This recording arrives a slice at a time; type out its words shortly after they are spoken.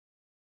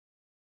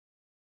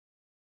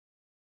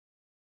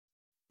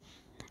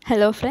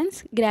Hello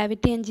friends,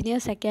 gravity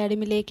engineers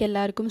അക്കാഡമിയിലേക്ക്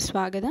എല്ലാവർക്കും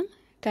സ്വാഗതം.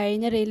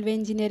 കഴിഞ്ഞ റെയിൽവേ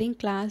എഞ്ചിനീയറിംഗ്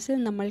ക്ലാസ്സിൽ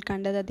നമ്മൾ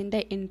കണ്ടത് അതിൻ്റെ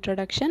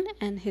ഇൻട്രൊഡക്ഷൻ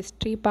ആൻഡ്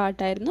ഹിസ്റ്ററി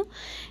പാർട്ടായിരുന്നു.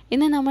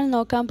 ഇന്ന് നമ്മൾ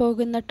നോക്കാൻ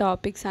പോകുന്ന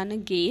ടോപ്പിക്സ് ആണ്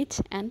ഗേജ്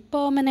ആൻഡ്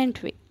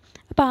പെർമനൻറ്റ് വേ.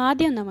 അപ്പോൾ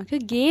ആദ്യം നമുക്ക്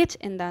ഗേജ്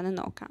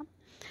എന്താണെന്ന് നോക്കാം.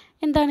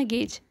 എന്താണ്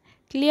gauge?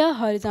 Clear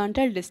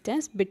horizontal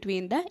distance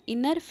between the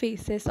inner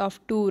faces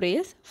of two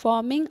rails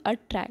foaming A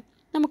track.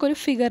 നമുക്കൊരു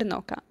ഫിഗർ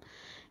നോക്കാം.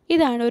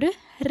 ഇതാണ് ഒരു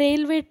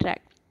റെയിൽവേ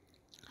ട്രാക്ക്.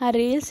 ആ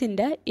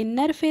റെയിൽസിൻ്റെ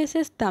ഇന്നർ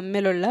ഫേസസ്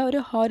തമ്മിലുള്ള ഒരു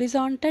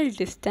ഹൊറിസോണ്ടൽ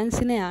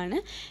ഡിസ്റ്റൻസിനെയാണ്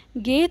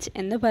ഗേജ്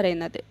എന്ന്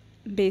പറയുന്നത്.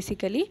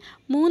 ബേസിക്കലി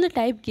 3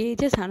 ടൈപ്പ്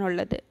ഗേജസ്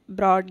ആണുള്ളത്: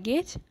 broad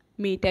gauge,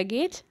 metre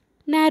gauge,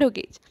 narrow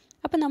gauge.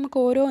 അപ്പോൾ നമുക്ക്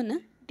ഓരോന്ന്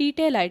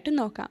ഡീറ്റെയിൽ ആയിട്ട്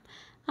നോക്കാം.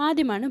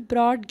 ആദ്യമാണ്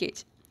broad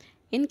gauge.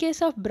 In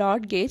case of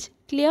broad gauge,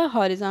 clear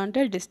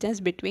horizontal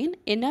distance between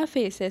inner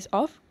faces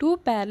of 2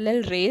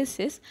 parallel rails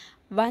is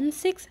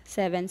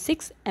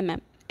 1676 mm.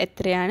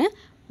 എത്രയാണ്?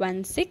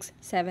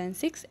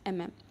 1676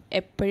 mm.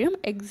 എപ്പോഴും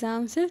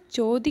എക്സാംസിൽ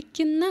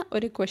ചോദിക്കുന്ന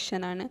ഒരു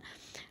ക്വസ്റ്റ്യനാണ്.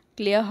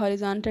 Clear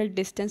horizontal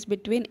distance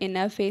between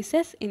inner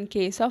faces in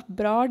case of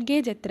broad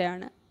gauge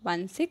എത്രയാണ്?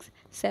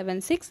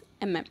 1676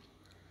 mm.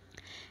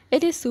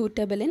 It is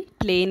suitable in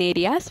plane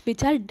areas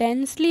which are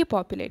densely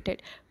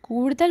populated.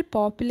 കൂടുതൽ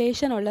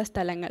population ഉള്ള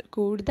സ്ഥലങ്ങൾ,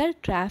 കൂടുതൽ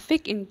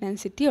ട്രാഫിക്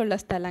ഇൻറ്റൻസിറ്റി ഉള്ള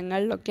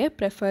സ്ഥലങ്ങളിലൊക്കെ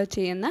പ്രിഫർ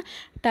ചെയ്യുന്ന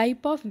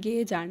ടൈപ്പ് ഓഫ്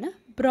ഗേജ് ആണ്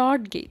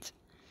broad gauge.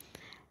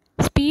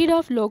 Speed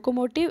of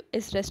locomotive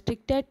is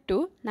restricted to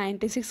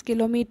 96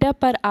 km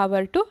per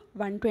hour to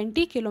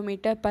 120 km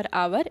per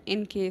hour in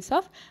case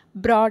of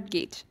broad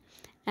gauge,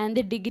 and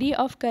the degree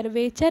of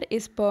curvature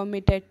is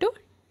permitted to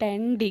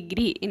 10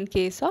 degree in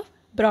case of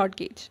broad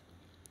gauge.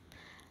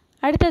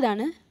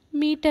 അടുത്തതാണ്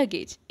meter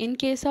gauge. In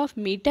case of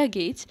meter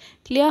gauge,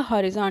 clear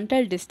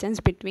horizontal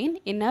distance between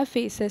inner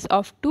faces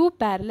of 2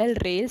 parallel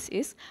rails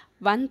is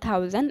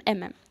 1000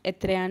 mm.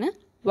 എത്രയാണ്?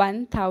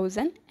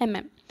 1000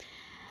 mm.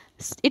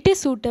 It is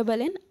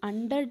suitable in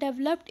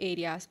underdeveloped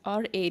areas or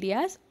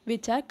areas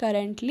which are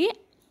currently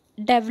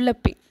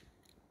developing.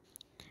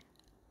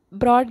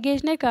 Broad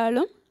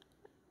ഗേജിനേക്കാളും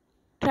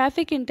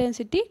traffic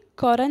intensity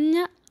കുറഞ്ഞ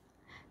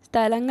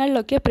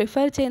സ്ഥലങ്ങളിലൊക്കെ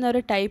prefer ചെയ്യുന്ന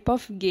ഒരു type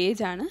of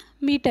gauge ആണ്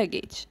metre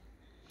gauge.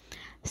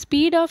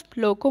 Speed of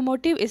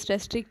locomotive is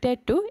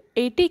restricted to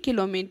 80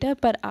 km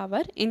per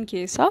hour in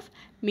case of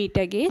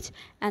meter gauge,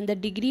 and the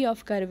degree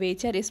of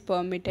curvature is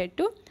permitted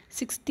to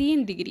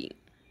 16 degree.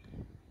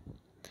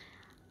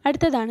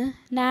 അടുത്തതാണ്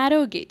narrow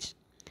gauge.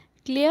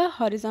 Clear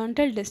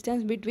horizontal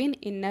distance between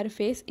inner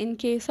face in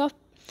case of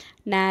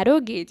narrow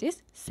gauge is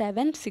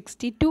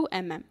 762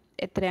 mm.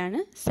 എത്രയാണ്?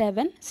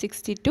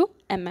 762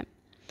 mm.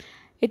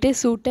 It is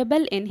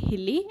suitable in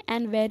hilly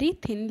and very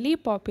thinly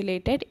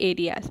populated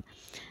areas.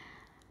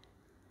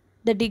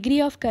 The degree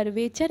of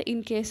curvature in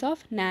case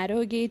of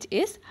narrow gauge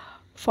is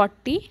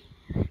 40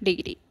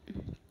 degree.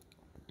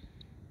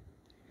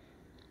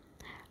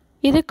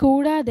 ഇത്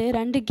കൂടാതെ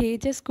 2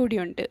 gauges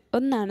കൂടിയുണ്ട്.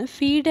 ഒന്നാണ്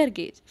feeder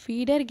gauge.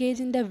 Feeder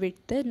ഗേജിൻ്റെ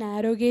width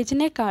narrow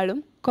ഗേജിനേക്കാളും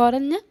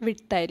കുറഞ്ഞ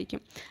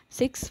വിഡ്ത്തായിരിക്കും,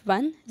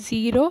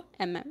 610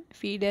 mm.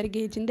 Feeder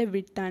ഗേജിൻ്റെ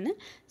വിഡ്ത്താണ്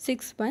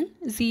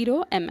 610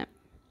 mm.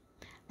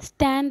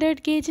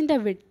 Standard ഗേജിൻ്റെ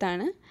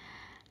വിഡ്ത്താണ്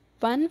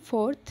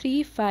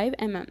 1435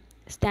 mm.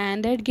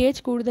 Standard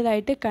gauge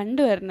കൂടുതലായിട്ട്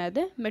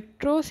കണ്ടുവരുന്നത്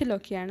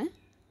മെട്രോസിലൊക്കെയാണ്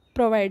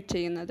provide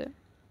ചെയ്യുന്നത്.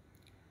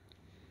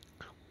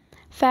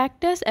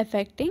 Factors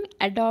affecting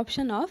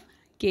adoption of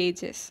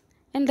gauges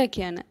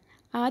എന്തൊക്കെയാണ്?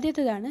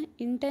 ആദ്യത്തേതാണ്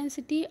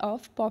ഇൻറ്റൻസിറ്റി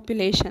ഓഫ്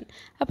പോപ്പുലേഷൻ.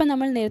 അപ്പോൾ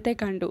നമ്മൾ നേരത്തെ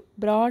കണ്ടു,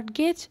 ബ്രോഡ്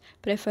ഗേജ്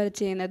പ്രിഫർ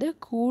ചെയ്യുന്നത്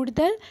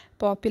കൂടുതൽ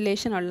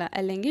പോപ്പുലേഷൻ ഉള്ള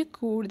അല്ലെങ്കിൽ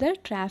കൂടുതൽ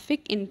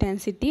ട്രാഫിക്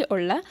ഇൻറ്റൻസിറ്റി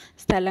ഉള്ള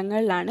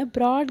സ്ഥലങ്ങളിലാണ്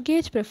ബ്രോഡ്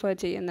ഗേജ് പ്രിഫർ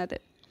ചെയ്യുന്നത്.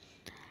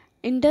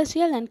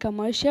 Industrial and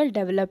commercial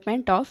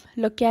development of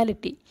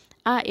locality.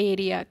 ആ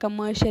ഏരിയ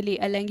കമേഴ്ഷ്യലി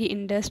അല്ലെങ്കിൽ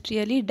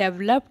ഇൻഡസ്ട്രിയലി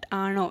ഡെവലപ്ഡ്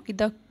ആണോ,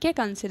 ഇതൊക്കെ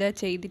കൺസിഡർ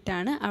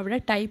ചെയ്തിട്ടാണ്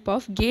അവിടെ ടൈപ്പ്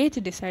ഓഫ്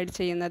ഗേജ് ഡിസൈഡ്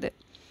ചെയ്യുന്നത്.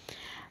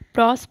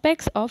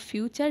 Prospects of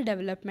future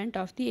development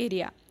of the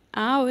area.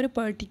 ആ ഒരു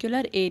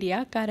പെർട്ടിക്കുലർ ഏരിയ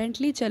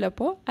കറൻ്റ്ലി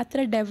ചിലപ്പോൾ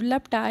അത്ര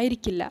ഡെവലപ്ഡ്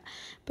ആയിരിക്കില്ല,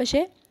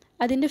 പക്ഷേ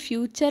അതിൻ്റെ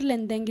ഫ്യൂച്ചറിൽ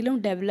എന്തെങ്കിലും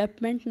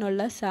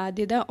ഡെവലപ്മെൻറ്റിനുള്ള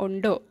സാധ്യത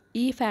ഉണ്ടോ,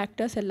 ഈ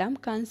ഫാക്ടേഴ്സ് എല്ലാം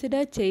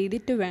കൺസിഡർ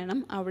ചെയ്തിട്ട്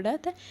വേണം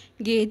അവിടുത്തെ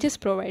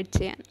ഗേജസ് പ്രൊവൈഡ്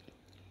ചെയ്യാൻ.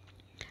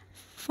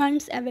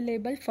 Funds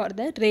available for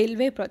the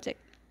railway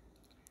project.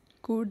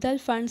 കൂടുതൽ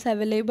ഫണ്ട്സ്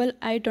അവൈലബിൾ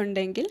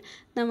ആയിട്ടുണ്ടെങ്കിൽ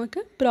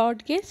നമുക്ക്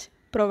ബ്രോഡ് ഗേജ്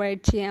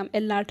പ്രൊവൈഡ് ചെയ്യാം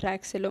എല്ലാ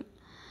ട്രാക്സിലും.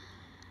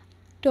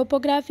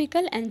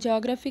 Topographical and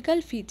geographical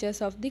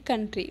features of the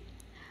country.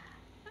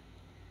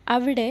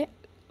 അവിടെ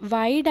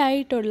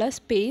വൈഡായിട്ടുള്ള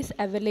സ്പേസ്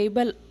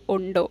അവൈലബിൾ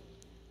ഉണ്ടോ,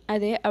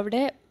 അതെ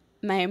അവിടെ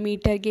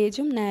മീറ്റർ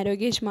ഗേജും നാരോ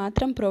ഗേജ്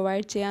മാത്രം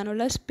പ്രൊവൈഡ്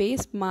ചെയ്യാനുള്ള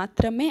സ്പേസ്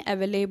മാത്രമേ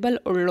അവൈലബിൾ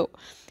ഉള്ളൂ.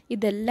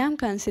 ഇതെല്ലാം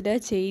കൺസിഡർ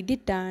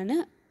ചെയ്തിട്ടാണ്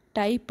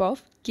ടൈപ്പ്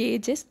ഓഫ്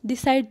ഗേജസ്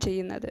ഡിസൈഡ്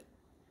ചെയ്യുന്നത്.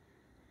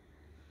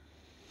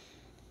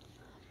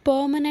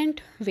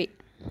 പെർമനൻറ്റ് വേ.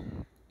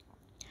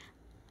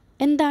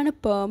 എന്താണ്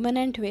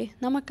പെർമനൻറ്റ് വേ?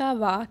 നമുക്ക് ആ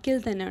വാക്കിൽ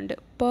തന്നെ ഉണ്ട്,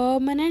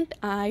 പെർമനൻറ്റ്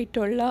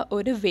ആയിട്ടുള്ള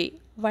ഒരു വേ,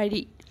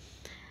 വഴി.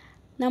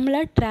 നമ്മൾ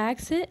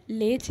ട്രാക്സ്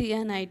ലേ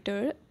ചെയ്യാനായിട്ട്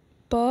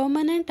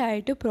പെർമനൻ്റ്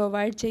ആയിട്ട്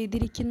പ്രൊവൈഡ്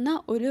ചെയ്തിരിക്കുന്ന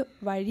ഒരു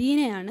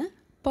വഴീനെയാണ്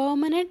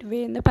പെർമനൻറ്റ് വേ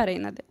എന്ന്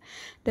പറയുന്നത്.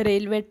 The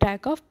railway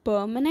track of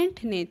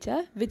permanent nature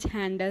which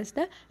handles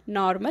the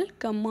normal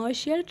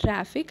commercial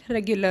traffic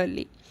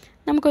regularly.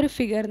 നമുക്കൊരു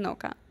ഫിഗർ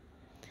നോക്കാം.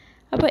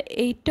 അപ്പോൾ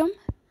ഏറ്റവും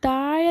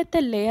താഴത്തെ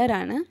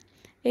ലെയറാണ്,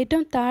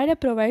 ഏറ്റവും താഴെ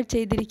പ്രൊവൈഡ്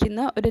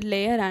ചെയ്തിരിക്കുന്ന ഒരു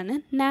ലെയറാണ്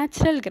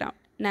നാച്ചുറൽ ഗ്രൗണ്ട്.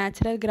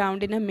 നാച്ചുറൽ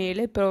ഗ്രൗണ്ടിന്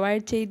മേളിൽ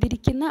പ്രൊവൈഡ്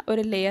ചെയ്തിരിക്കുന്ന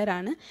ഒരു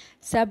ലെയറാണ്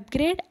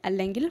സബ്ഗ്രേഡ്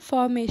അല്ലെങ്കിൽ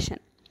ഫോർമേഷൻ.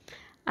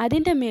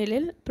 അതിൻ്റെ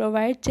മേളിൽ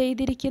പ്രൊവൈഡ്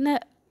ചെയ്തിരിക്കുന്ന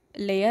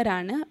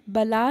ലെയറാണ്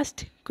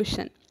ബലാസ്റ്റ്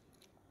കുഷൻ.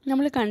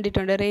 നമ്മൾ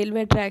കണ്ടിട്ടുണ്ട്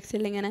റെയിൽവേ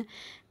ട്രാക്സിൽ ഇങ്ങനെ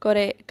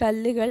കുറേ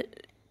കല്ലുകൾ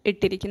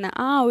ഇട്ടിരിക്കുന്ന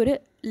ആ ഒരു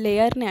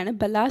ലെയറിനെയാണ്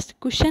ബലാസ്റ്റ്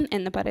കുഷൻ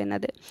എന്ന്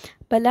പറയുന്നത്.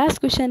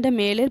 ബലാസ്റ്റ് കുഷൻ്റെ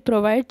മേളിൽ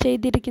പ്രൊവൈഡ്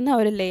ചെയ്തിരിക്കുന്ന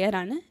ഒരു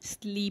ലെയറാണ്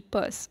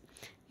സ്ലീപ്പേഴ്സ്.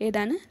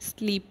 ഏതാണ്?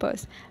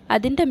 സ്ലീപ്പേഴ്സ്.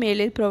 അതിൻ്റെ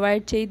മേളിൽ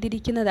പ്രൊവൈഡ്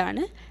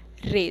ചെയ്തിരിക്കുന്നതാണ്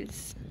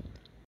റെയിൽസ്.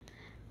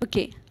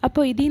 ഓക്കെ,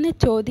 അപ്പോൾ ഇതിൽ നിന്ന്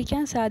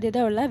ചോദിക്കാൻ സാധ്യത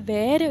ഉള്ള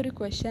വേറെ ഒരു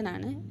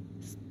ക്വസ്റ്റ്യനാണ്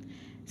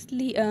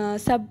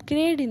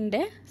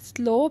സബ്ഗ്രേഡിൻ്റെ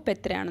സ്ലോപ്പ്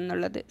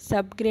എത്രയാണെന്നുള്ളത്.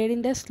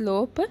 സബ്ഗ്രേഡിൻ്റെ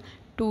സ്ലോപ്പ്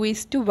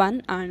 2:1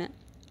 ആണ്.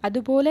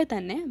 അതുപോലെ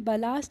തന്നെ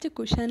ബലാസ്റ്റ്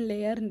കുഷൻ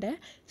ലെയറിൻ്റെ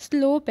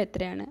സ്ലോപ്പ്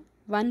എത്രയാണ്?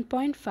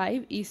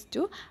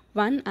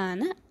 1.5:1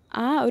 ആണ്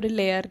ആ ഒരു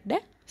ലെയറിൻ്റെ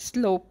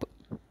സ്ലോപ്പ്.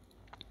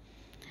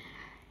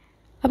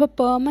 അപ്പോൾ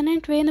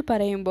പെർമനൻറ്റ് വേ എന്ന്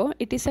പറയുമ്പോൾ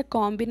it is A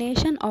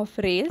combination of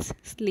rails,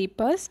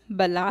 sleepers,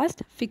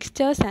 ballast,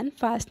 fixtures and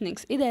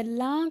fastenings.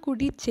 ഇതെല്ലാം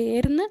കൂടി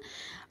ചേർന്ന്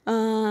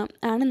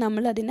ആണ്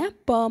നമ്മളതിനെ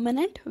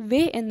പെർമനൻറ്റ്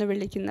വേ എന്ന്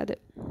വിളിക്കുന്നത്.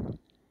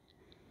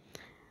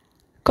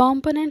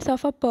 കോമ്പണൻറ്റ്സ്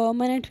ഓഫ് എ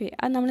പെർമനൻറ്റ് വേ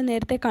അത് നമ്മൾ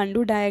നേരത്തെ കണ്ടു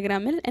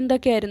ഡയഗ്രാമിൽ.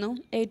 എന്തൊക്കെയായിരുന്നു?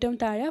 ഏറ്റവും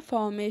താഴെ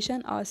ഫോർമേഷൻ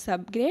ഓർ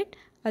സബ്ഗ്രേഡ്,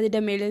 അതിൻ്റെ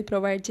മേളിൽ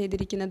പ്രൊവൈഡ്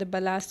ചെയ്തിരിക്കുന്നത്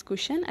ബലാസ്റ്റ്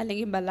കുഷൻ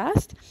അല്ലെങ്കിൽ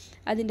ബലാസ്റ്റ്,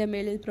 അതിൻ്റെ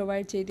മേളിൽ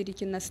പ്രൊവൈഡ്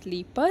ചെയ്തിരിക്കുന്ന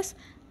സ്ലീപ്പേഴ്സ്,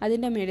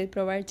 അതിൻ്റെ മേളിൽ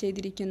പ്രൊവൈഡ്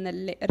ചെയ്തിരിക്കുന്ന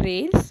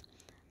റെയിൽസ്,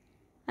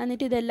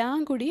 എന്നിട്ട് ഇതെല്ലാം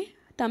കൂടി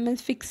തമ്മിൽ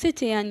ഫിക്സ്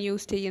ചെയ്യാൻ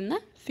യൂസ് ചെയ്യുന്ന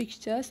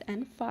fixtures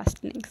and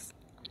fastenings.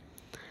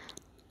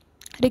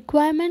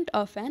 Requirement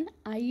of an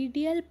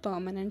ideal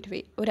permanent വേ.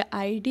 ഒരു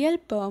ഐഡിയൽ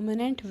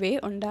പെർമനൻറ്റ് വേ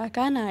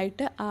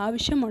ഉണ്ടാക്കാനായിട്ട്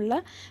ആവശ്യമുള്ള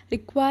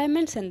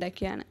റിക്വയർമെൻറ്റ്സ്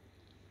എന്തൊക്കെയാണ്?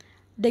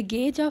 The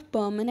gauge of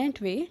permanent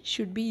way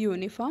should be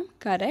uniform,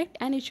 correct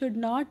and it should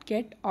not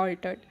get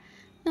altered.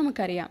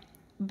 നമുക്കറിയാം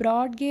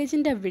ബ്രോഡ്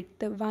ഗേജിൻ്റെ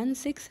വിഡ്ത്ത്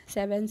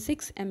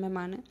 1676 mm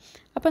ആണ്.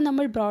 അപ്പോൾ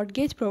നമ്മൾ ബ്രോഡ്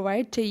ഗേജ്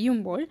പ്രൊവൈഡ്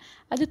ചെയ്യുമ്പോൾ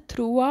അത്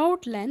ത്രൂ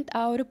ഔട്ട് ലെങ്ത്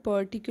ആ ഒരു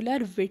പെർട്ടിക്കുലർ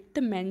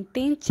വിഡ്ത്ത്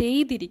മെയിൻറ്റെയിൻ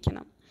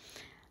ചെയ്തിരിക്കണം.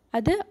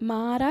 അത്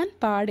മാറാൻ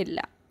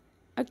പാടില്ല.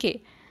 ഓക്കെ,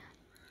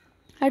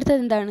 അടുത്തത്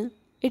എന്താണ്?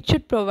 It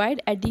should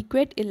provide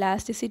adequate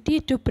elasticity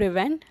to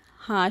prevent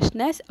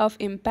harshness of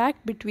impact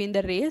between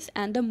the rails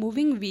and the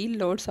moving wheel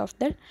loads of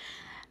the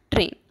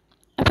train.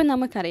 അപ്പോൾ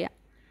നമുക്കറിയാം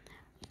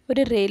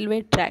ഒരു റെയിൽവേ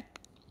ട്രാക്ക്,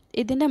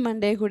 ഇതിൻ്റെ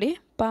മണ്ടേ കൂടി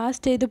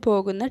പാസ് ചെയ്ത്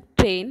പോകുന്ന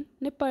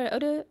ട്രെയിനിന്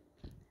ഒരു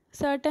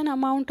സർട്ടൻ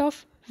എമൗണ്ട്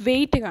ഓഫ്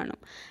വെയിറ്റ് കാണും.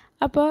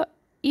 അപ്പോൾ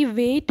ഈ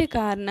വെയിറ്റ്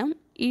കാരണം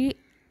ഈ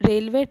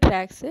റെയിൽവേ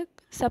ട്രാക്സ്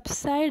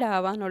സബ്സൈഡ്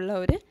ആവാനുള്ള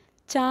ഒരു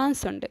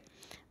ചാൻസ് ഉണ്ട്.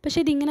 പക്ഷേ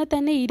ഇതിങ്ങനെ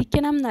തന്നെ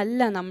ഇരിക്കണം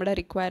എന്നല്ല നമ്മുടെ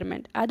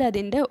റിക്വയർമെൻറ്റ്.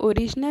 അതിൻ്റെ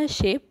ഒറിജിനൽ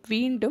ഷേപ്പ്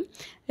വീണ്ടും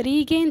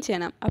റീഗെയിൻ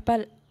ചെയ്യണം. അപ്പോൾ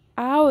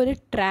ആ ഒരു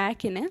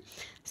ട്രാക്കിന്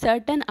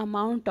സർട്ടൻ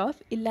എമൗണ്ട് ഓഫ്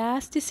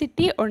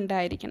ഇലാസ്റ്റിസിറ്റി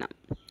ഉണ്ടായിരിക്കണം.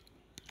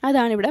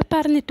 അതാണ് ഇവിടെ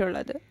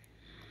പറഞ്ഞിട്ടുള്ളത്.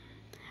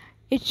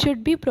 It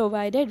should be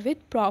provided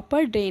with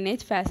proper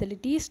drainage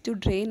ഫാസിലിറ്റീസ് to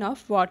drain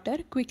of water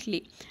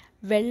quickly.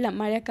 വെള്ളം,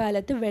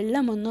 മഴക്കാലത്ത്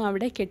വെള്ളമൊന്നും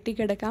അവിടെ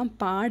കെട്ടിക്കിടക്കാൻ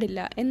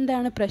പാടില്ല.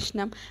 എന്താണ്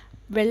പ്രശ്നം?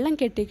 വെള്ളം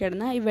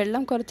കെട്ടിക്കിടന്നാൽ ഈ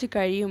വെള്ളം കുറച്ച്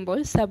കഴിയുമ്പോൾ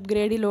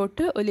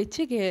സബ്ഗ്രേഡിലോട്ട്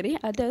ഒലിച്ച് കയറി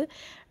അത്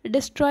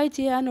ഡിസ്ട്രോയ്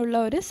ചെയ്യാനുള്ള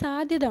ഒരു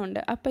സാധ്യത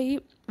ഉണ്ട്. അപ്പോൾ ഈ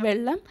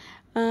വെള്ളം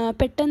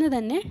പെട്ടെന്ന്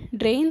തന്നെ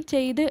ഡ്രെയിൻ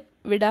ചെയ്ത്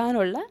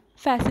വിടാനുള്ള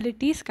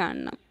ഫാസിലിറ്റീസ്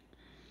കാണണം.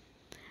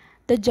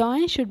 The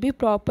joint should be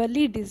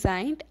properly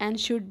designed and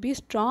should be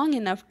strong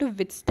enough to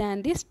withstand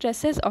the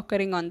stresses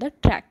occurring on the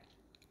track.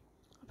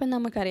 അപ്പം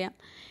നമുക്കറിയാം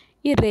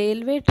ഈ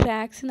റെയിൽവേ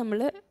ട്രാക്സ് നമ്മൾ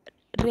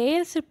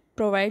റെയിൽസ്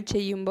പ്രൊവൈഡ്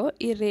ചെയ്യുമ്പോൾ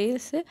ഈ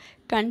റെയിൽസ്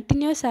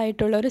കണ്ടിന്യൂസ്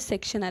ആയിട്ടുള്ള ഒരു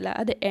സെക്ഷനല്ല,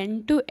 അത്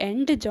എൻഡ് ടു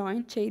എൻഡ് ജോയിൻ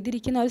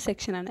ചെയ്തിരിക്കുന്ന ഒരു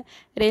സെക്ഷനാണ്.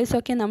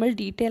 റെയിൽസൊക്കെ നമ്മൾ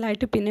ഡീറ്റെയിൽ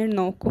ആയിട്ട് പിന്നീട്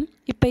നോക്കും.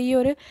 ഇപ്പോൾ ഈ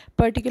ഒരു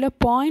പെർട്ടിക്കുലർ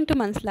പോയിൻ്റ്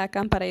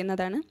മനസ്സിലാക്കാൻ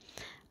പറയുന്നതാണ്.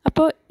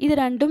 അപ്പോൾ ഇത്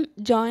രണ്ടും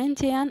ജോയിൻ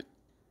ചെയ്യാൻ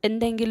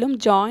എന്തെങ്കിലും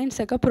ജോയിൻസ്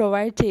ഒക്കെ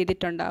പ്രൊവൈഡ്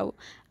ചെയ്തിട്ടുണ്ടാവും.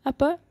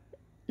 അപ്പോൾ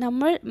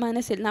നമ്മൾ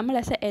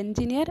ആസ് എ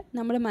എൻജിനീയർ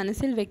നമ്മൾ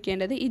മനസ്സിൽ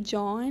വെക്കേണ്ടത് ഈ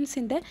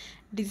ജോയിൻസിൻ്റെ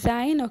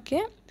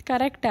ഡിസൈനൊക്കെ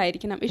കറക്റ്റ്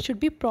ആയിരിക്കണം. It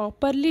should be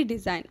properly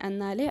design.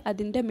 എന്നാലേ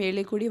അതിൻ്റെ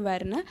മേളിൽ കൂടി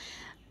വരുന്ന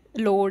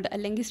ലോഡ്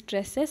അല്ലെങ്കിൽ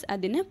സ്ട്രെസ്സസ്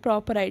അതിന്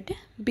പ്രോപ്പറായിട്ട്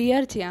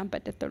ബിയർ ചെയ്യാൻ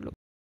പറ്റത്തുള്ളൂ.